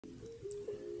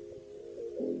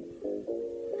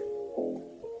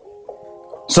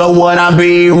So would I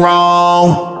be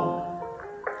wrong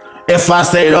if I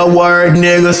say the word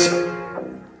niggas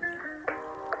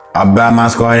about my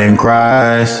squad in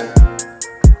Christ?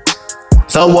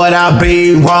 So would I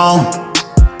be wrong?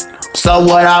 So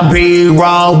would I be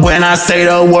wrong when I say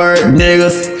the word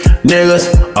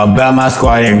niggas about my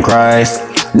squad in Christ?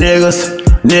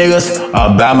 Niggas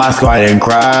about my squad in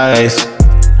Christ.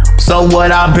 So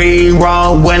would I be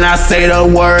wrong when I say the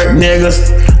word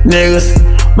niggas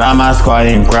about my squad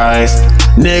in Christ?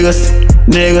 Niggas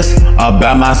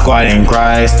about my squad in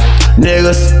Christ.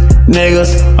 Niggas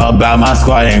about my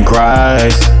squad in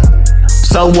Christ.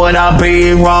 So would I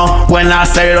be wrong when I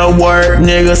say the word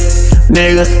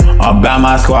niggas about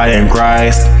my squad in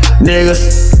Christ?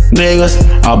 Niggas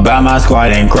about my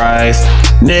squad in Christ.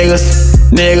 Niggas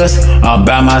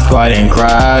about my squad in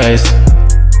Christ.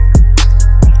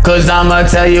 Cause I'ma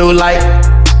tell you like,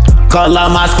 call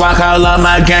up my squad, call up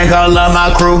my gang, call up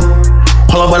my crew.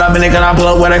 Pull up with a nigga, I pull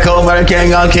up with a code for the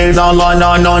king of kings on Lord,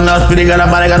 no, speedy, got a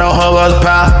body, got a whole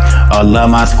power. I love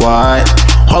my squad.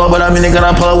 Pull up with a nigga,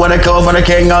 I pull up with a code for the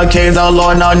king of kings on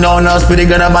Lord, no, speedy,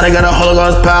 got a body, got a whole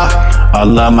power. I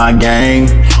love my gang.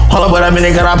 Pull up with a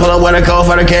nigga, I pull up with a code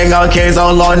for the king of kings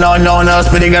on Lord, no,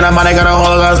 speedy, got a body, got a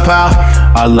whole power.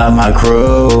 I love my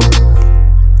crew.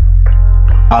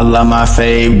 I love my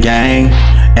fave gang,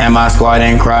 and my squad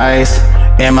in Christ,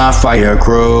 and my fire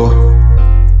crew.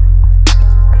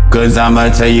 Cause I'ma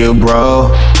tell you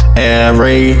bro,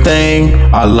 everything,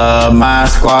 I love my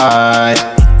squad.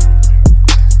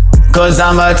 Cause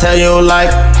I'ma tell you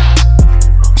like,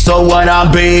 so would I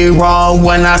be wrong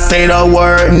when I say the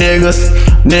word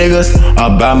niggas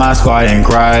about my squad in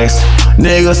Christ?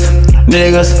 Niggas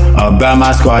about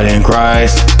my squad in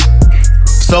Christ.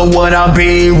 So would I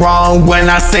be wrong when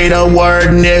I say the word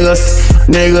niggas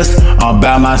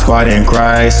about my squad in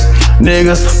Christ?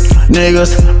 Niggas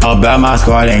about my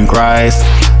squad in Christ.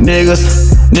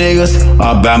 Niggas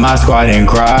about my squad in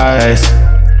Christ.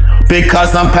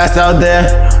 Because I'm past out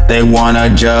there, they wanna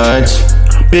judge.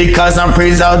 Because I'm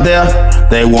priest out there,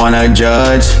 they wanna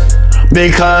judge.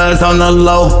 Because on the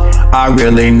low, I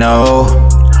really know.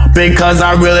 Because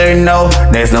I really know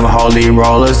there's some holy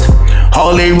rollers.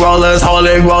 Holy rollers,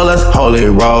 holy rollers, holy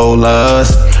rollers.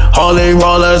 Holy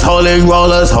rollers, holy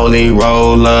rollers, holy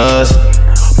rollers.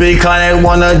 Because they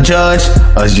wanna judge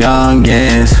us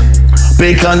youngins.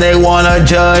 Because they wanna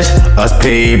judge us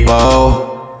people.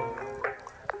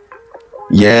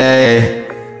 Yeah.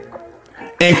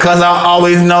 And cause I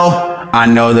always know, I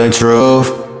know the truth.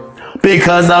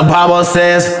 Because the Bible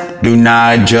says, do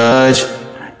not judge.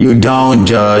 You don't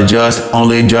judge us,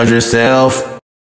 only judge yourself.